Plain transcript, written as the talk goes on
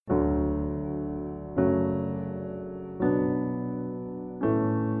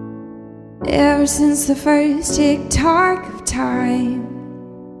Ever since the first tick-tock of time,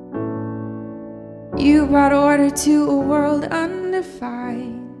 you brought order to a world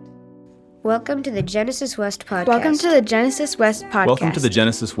undefined. Welcome to the Genesis West Podcast. Welcome to the Genesis West Podcast. Welcome to the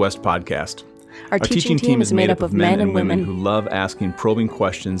Genesis West Podcast. Our teaching team is made up of men and women who love asking probing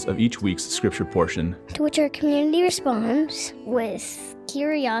questions of each week's scripture portion, to which our community responds with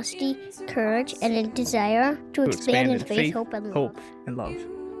curiosity, courage, and a desire to expand in faith, hope, and love.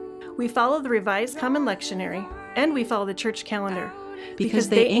 We follow the Revised Common Lectionary, and we follow the church calendar. Because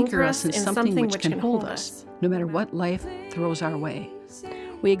they anchor us in something which can hold us, no matter what life throws our way.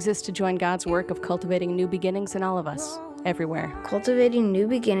 We exist to join God's work of cultivating new beginnings in all of us, everywhere. Cultivating new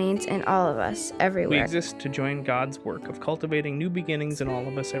beginnings in all of us, everywhere. We exist to join God's work of cultivating new beginnings in all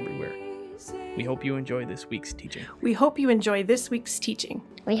of us, everywhere. We hope you enjoy this week's teaching. We hope you enjoy this week's teaching.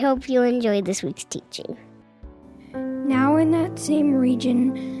 We hope you enjoy this week's teaching. Now in that same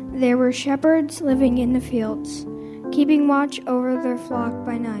region, there were shepherds living in the fields, keeping watch over their flock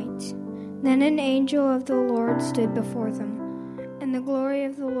by night. Then an angel of the Lord stood before them, and the glory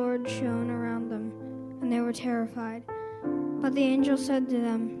of the Lord shone around them, and they were terrified. But the angel said to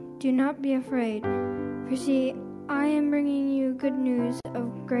them, "Do not be afraid, for see, I am bringing you good news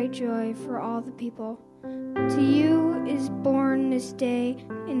of great joy for all the people. To you is born this day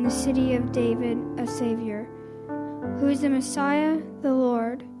in the city of David a Savior, who is the Messiah, the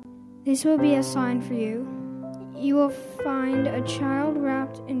Lord. This will be a sign for you. You will find a child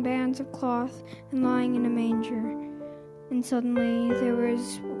wrapped in bands of cloth and lying in a manger." And suddenly there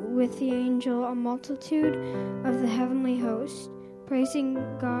was with the angel a multitude of the heavenly host, praising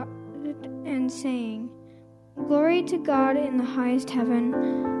God and saying, "Glory to God in the highest heaven,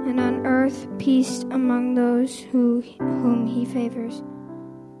 and on earth peace among those whom he favors."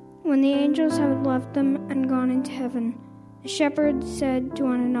 When the angels had left them and gone into heaven, the shepherds said to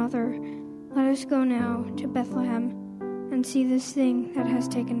one another, "Let us go now to Bethlehem and see this thing that has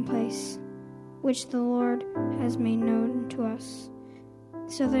taken place, which the Lord has made known to us."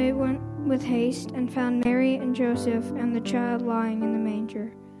 So they went with haste and found Mary and Joseph and the child lying in the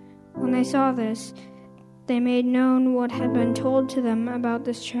manger. When they saw this, they made known what had been told to them about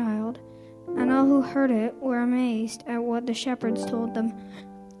this child, and all who heard it were amazed at what the shepherds told them.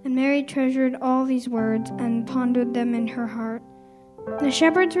 And Mary treasured all these words and pondered them in her heart. The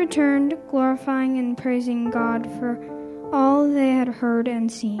shepherds returned, glorifying and praising God for all they had heard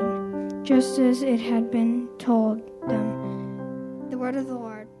and seen, just as it had been told them. The word of the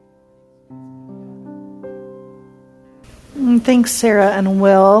Lord. Thanks, Sarah and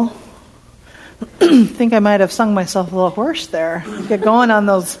Will. I think I might have sung myself a little hoarse there. Get going on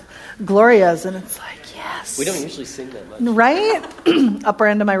those Glorias, and it's like, yes. We don't usually sing that much. Right? Upper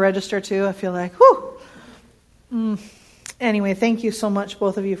end of my register, too. I feel like, whew. Anyway, thank you so much,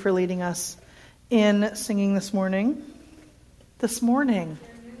 both of you, for leading us in singing this morning. This morning.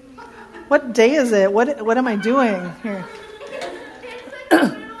 What day is it? What am I doing here?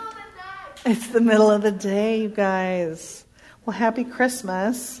 It's the middle of the day, you guys. Well, happy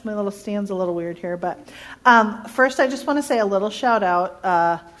Christmas. My little stand's a little weird here, but first I just want to say a little shout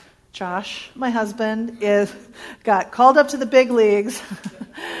out. Josh, my husband, got called up to the big leagues.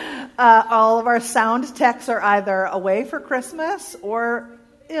 All of our sound techs are either away for Christmas or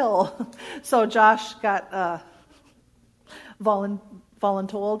ill. So Josh got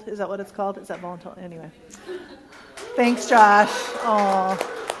voluntold. Is that what it's called? Is that voluntold? Anyway. Thanks, Josh. Aw.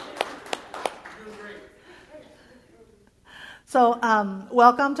 So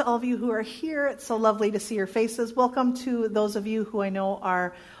welcome to all of you who are here. It's so lovely to see your faces. Welcome to those of you who I know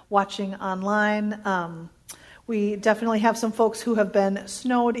are watching online. We definitely have some folks who have been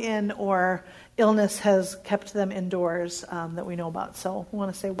snowed in or illness has kept them indoors that we know about. So we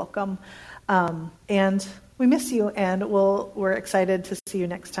want to say welcome. And we miss you, and we're excited to see you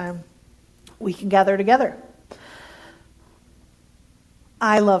next time we can gather together.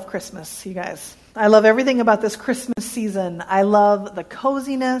 I love Christmas, you guys. I love everything about this Christmas season. I love the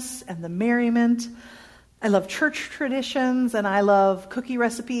coziness and the merriment. I love church traditions, and I love cookie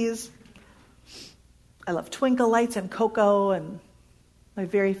recipes. I love twinkle lights and cocoa and my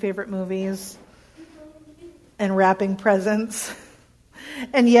very favorite movies and wrapping presents.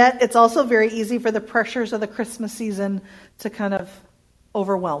 And yet, it's also very easy for the pressures of the Christmas season to kind of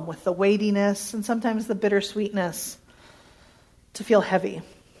overwhelm with the weightiness and sometimes the bittersweetness, to feel heavy.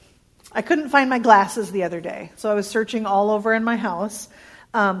 I couldn't find my glasses the other day, so I was searching all over in my house,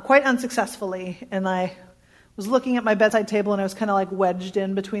 quite unsuccessfully, and I was looking at my bedside table, and I was kind of like wedged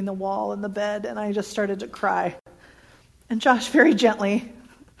in between the wall and the bed, and I just started to cry. And Josh very gently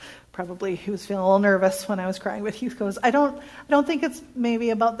he was feeling a little nervous when I was crying, but Heath goes, I don't think it's maybe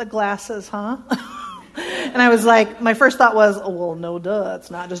about the glasses, huh? And I was like, my first thought was, oh, well, no, duh, it's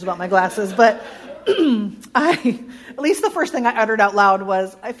not just about my glasses. But at least the first thing I uttered out loud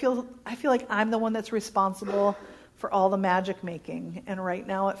was, I feel like I'm the one that's responsible for all the magic making, and right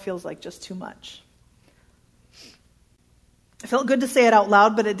now it feels like just too much. It felt good to say it out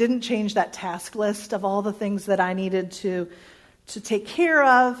loud, but it didn't change that task list of all the things that I needed to take care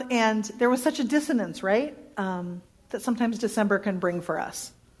of, and there was such a dissonance, right, that sometimes December can bring for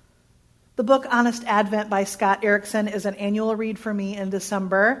us. The book Honest Advent by Scott Erickson is an annual read for me in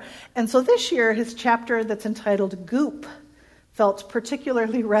December, and so this year his chapter that's entitled Goop felt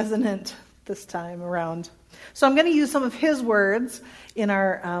particularly resonant this time around. So I'm going to use some of his words in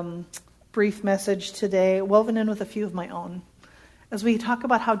our brief message today, woven in with a few of my own, as we talk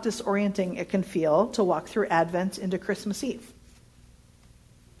about how disorienting it can feel to walk through Advent into Christmas Eve.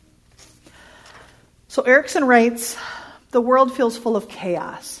 So Erickson writes, the world feels full of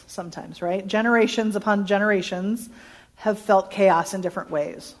chaos sometimes, right? Generations upon generations have felt chaos in different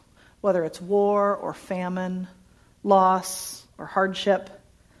ways, whether it's war or famine, loss or hardship.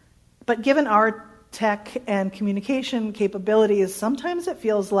 But given our tech and communication capabilities, sometimes it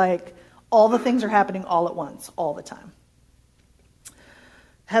feels like all the things are happening all at once, all the time.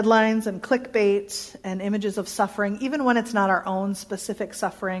 Headlines and clickbait and images of suffering, even when it's not our own specific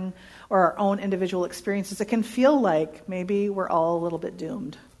suffering or our own individual experiences, it can feel like maybe we're all a little bit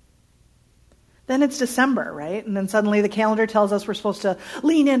doomed. Then it's December, right? And then suddenly the calendar tells us we're supposed to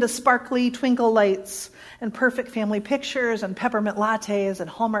lean into sparkly twinkle lights and perfect family pictures and peppermint lattes and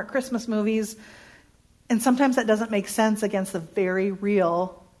Hallmark Christmas movies. And sometimes that doesn't make sense against the very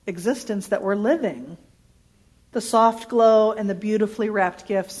real existence that we're living. The soft glow and the beautifully wrapped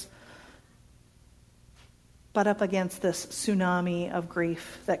gifts butt up against this tsunami of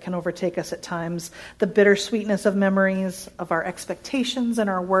grief that can overtake us at times, the bittersweetness of memories, of our expectations and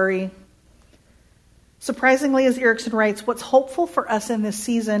our worry. Surprisingly, as Erickson writes, what's hopeful for us in this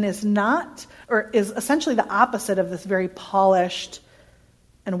season is essentially the opposite of this very polished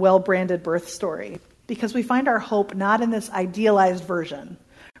and well-branded birth story, because we find our hope not in this idealized version.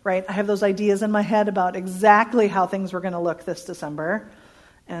 Right? I have those ideas in my head about exactly how things were going to look this December.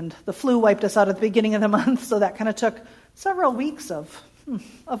 And the flu wiped us out at the beginning of the month, so that kind of took several weeks of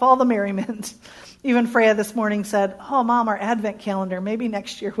all the merriment. Even Freya this morning said, oh, Mom, our Advent calendar, maybe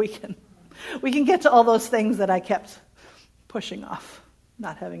next year we can get to all those things that I kept pushing off,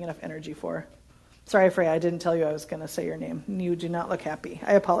 not having enough energy for. Sorry, Freya, I didn't tell you I was going to say your name. You do not look happy.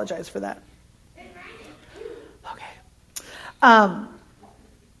 I apologize for that. Okay.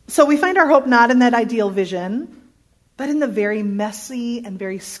 So we find our hope not in that ideal vision, but in the very messy and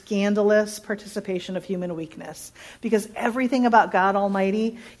very scandalous participation of human weakness. Because everything about God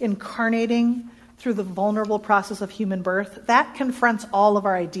Almighty incarnating through the vulnerable process of human birth, that confronts all of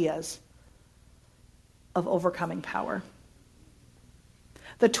our ideas of overcoming power.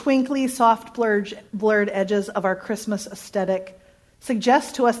 The twinkly, soft, blurred edges of our Christmas aesthetic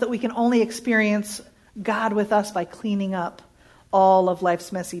suggest to us that we can only experience God with us by cleaning up all of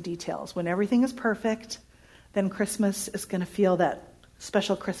life's messy details. When everything is perfect, then Christmas is going to feel that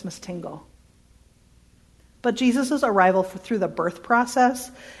special Christmas tingle. But Jesus' arrival through the birth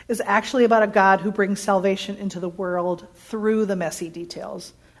process is actually about a God who brings salvation into the world through the messy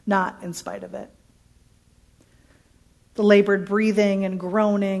details, not in spite of it. The labored breathing and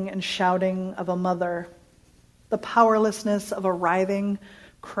groaning and shouting of a mother, the powerlessness of a writhing,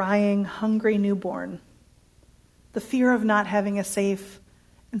 crying, hungry newborn, the fear of not having a safe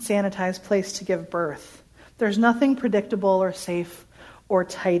and sanitized place to give birth. There's nothing predictable or safe or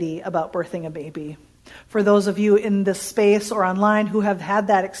tidy about birthing a baby. For those of you in this space or online who have had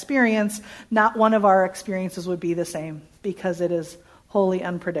that experience, not one of our experiences would be the same because it is wholly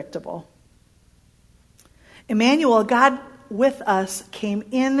unpredictable. Emmanuel, God with us, came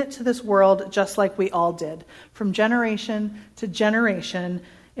into this world just like we all did, from generation to generation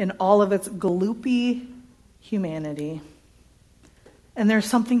in all of its gloopy humanity. And there's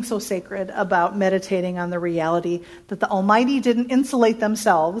something so sacred about meditating on the reality that the Almighty didn't insulate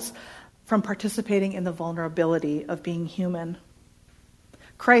themselves from participating in the vulnerability of being human.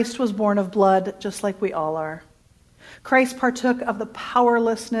 Christ was born of blood just like we all are. Christ partook of the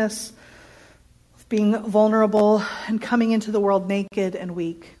powerlessness of being vulnerable and coming into the world naked and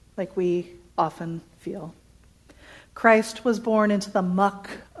weak like we often feel. Christ was born into the muck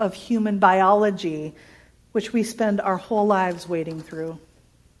of human biology which we spend our whole lives wading through.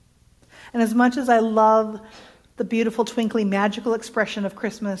 And as much as I love the beautiful, twinkly, magical expression of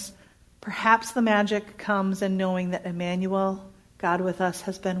Christmas, perhaps the magic comes in knowing that Emmanuel, God with us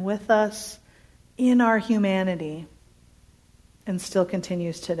has been with us in our humanity and still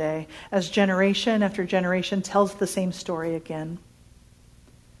continues today, as generation after generation tells the same story again.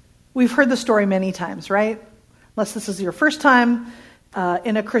 We've heard the story many times, right? Unless this is your first time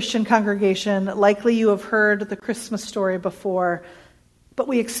in a Christian congregation, likely you have heard the Christmas story before, but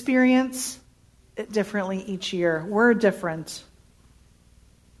we experience it differently each year. We're different.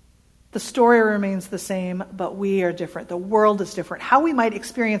 The story remains the same, but we are different. The world is different. How we might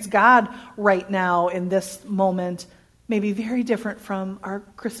experience God right now in this moment may be very different from our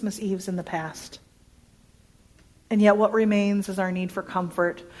Christmas Eves in the past. And yet what remains is our need for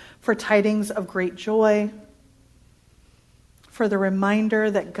comfort, for tidings of great joy, for the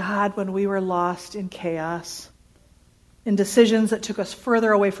reminder that God, when we were lost in chaos, in decisions that took us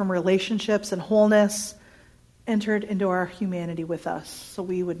further away from relationships and wholeness, entered into our humanity with us so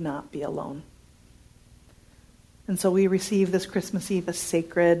we would not be alone. And so we receive this Christmas Eve a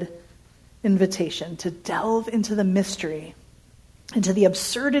sacred invitation to delve into the mystery, into the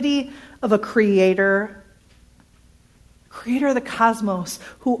absurdity of a creator of the cosmos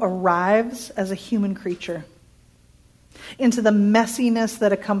who arrives as a human creature, into the messiness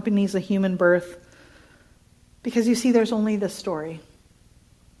that accompanies a human birth. Because you see, there's only this story,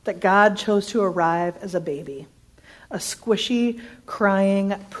 that God chose to arrive as a baby, a squishy,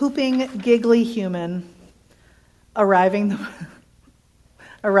 crying, pooping, giggly human, arriving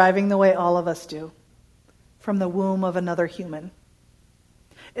the way all of us do, from the womb of another human.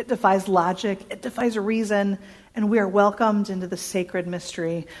 It defies logic, it defies reason, and we are welcomed into the sacred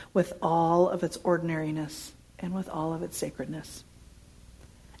mystery with all of its ordinariness and with all of its sacredness.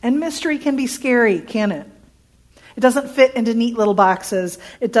 And mystery can be scary, can it? It doesn't fit into neat little boxes.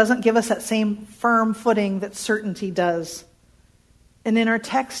 It doesn't give us that same firm footing that certainty does. And in our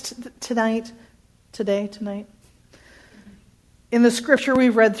text tonight, in the scripture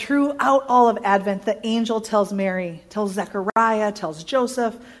we've read throughout all of Advent, the angel tells Mary, tells Zechariah, tells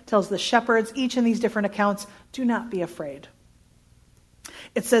Joseph, tells the shepherds, each in these different accounts, do not be afraid.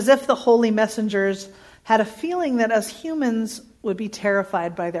 It's as if the holy messengers had a feeling that us humans would be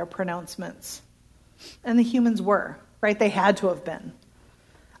terrified by their pronouncements. And the humans were, right? They had to have been.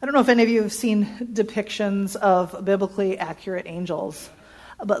 I don't know if any of you have seen depictions of biblically accurate angels,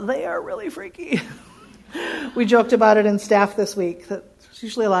 but they are really freaky. We joked about it in staff this week. That there's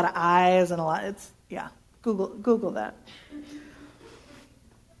usually a lot of eyes and Google that.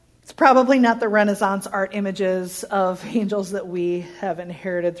 It's probably not the Renaissance art images of angels that we have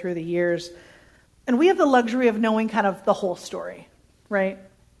inherited through the years. And we have the luxury of knowing kind of the whole story, right?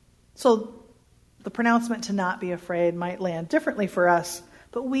 So the pronouncement to not be afraid might land differently for us,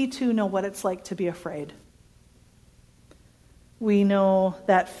 but we too know what it's like to be afraid. We know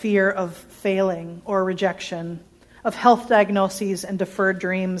that fear of failing or rejection, of health diagnoses and deferred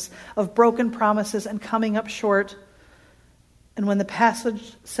dreams, of broken promises and coming up short. And when the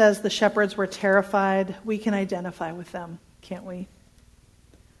passage says the shepherds were terrified, we can identify with them, can't we?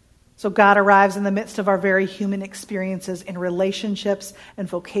 So God arrives in the midst of our very human experiences in relationships and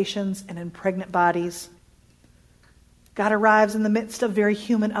vocations and in pregnant bodies. God arrives in the midst of very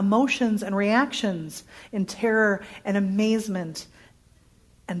human emotions and reactions in terror and amazement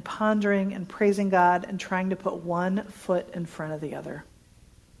and pondering and praising God and trying to put one foot in front of the other.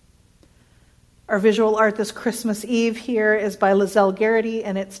 Our visual art this Christmas Eve here is by Lizelle Garrity,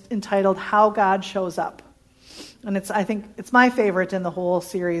 and it's entitled How God Shows Up. And I think it's my favorite in the whole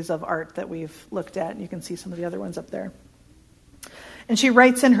series of art that we've looked at. You can see some of the other ones up there. And she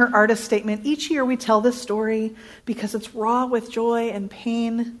writes in her artist statement, each year we tell this story because it's raw with joy and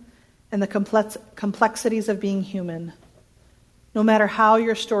pain and the complexities of being human. No matter how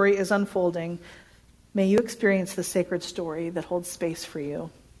your story is unfolding, may you experience the sacred story that holds space for you.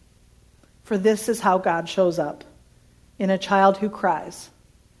 For this is how God shows up, in a child who cries,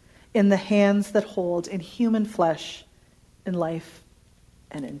 in the hands that hold, in human flesh, in life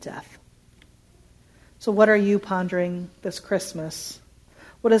and in death. So what are you pondering this Christmas?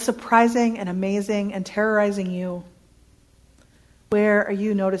 What is surprising and amazing and terrorizing you? Where are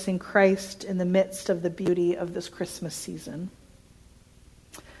you noticing Christ in the midst of the beauty of this Christmas season?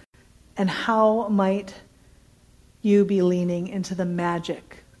 And how might you be leaning into the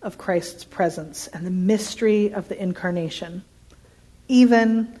magic of Christ's presence and the mystery of the incarnation,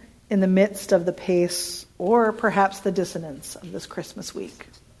 even in the midst of the pace or perhaps the dissonance of this Christmas week?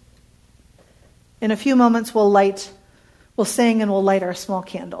 In a few moments, we'll sing and we'll light our small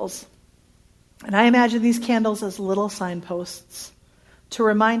candles. And I imagine these candles as little signposts to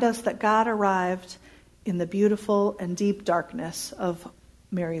remind us that God arrived in the beautiful and deep darkness of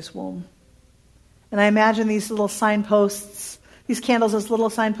Mary's womb. And I imagine these little signposts, These candles as little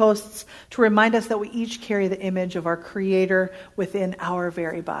signposts to remind us that we each carry the image of our Creator within our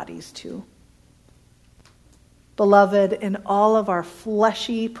very bodies, too. Beloved, in all of our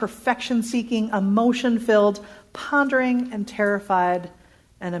fleshy, perfection-seeking, emotion-filled, pondering and terrified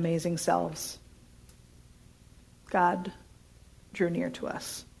and amazing selves, God drew near to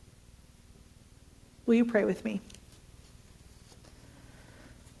us. Will you pray with me?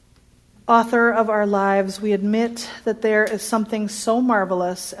 Author of our lives, we admit that there is something so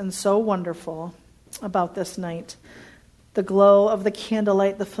marvelous and so wonderful about this night. The glow of the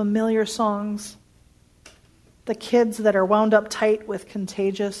candlelight, the familiar songs, the kids that are wound up tight with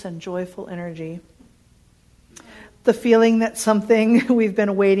contagious and joyful energy. The feeling that something we've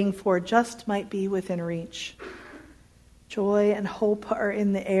been waiting for just might be within reach. Joy and hope are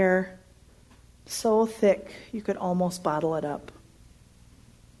in the air, so thick you could almost bottle it up.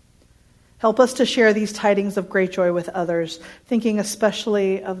 Help us to share these tidings of great joy with others, thinking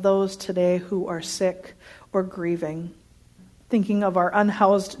especially of those today who are sick or grieving, thinking of our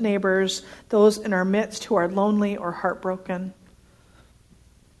unhoused neighbors, those in our midst who are lonely or heartbroken,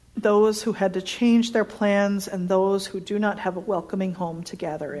 those who had to change their plans, and those who do not have a welcoming home to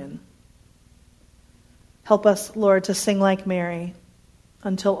gather in. Help us, Lord, to sing like Mary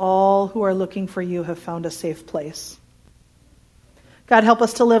until all who are looking for you have found a safe place. God, help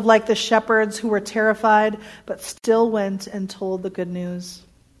us to live like the shepherds who were terrified but still went and told the good news.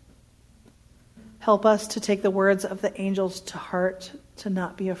 Help us to take the words of the angels to heart, to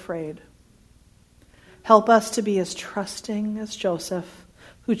not be afraid. Help us to be as trusting as Joseph,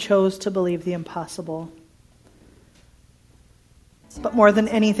 who chose to believe the impossible. But more than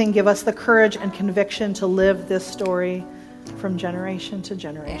anything, give us the courage and conviction to live this story from generation to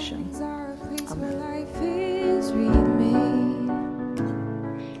generation. Amen.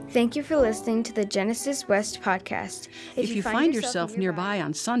 Thank you for listening to the Genesis West podcast. If you find yourself nearby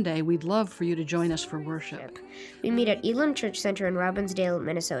on Sunday, we'd love for you to join us for worship. We meet at Elam Church Center in Robbinsdale,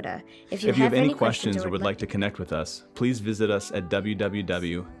 Minnesota. If you have any questions or would like to connect with us, please visit us at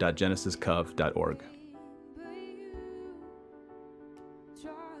www.genesiscov.org.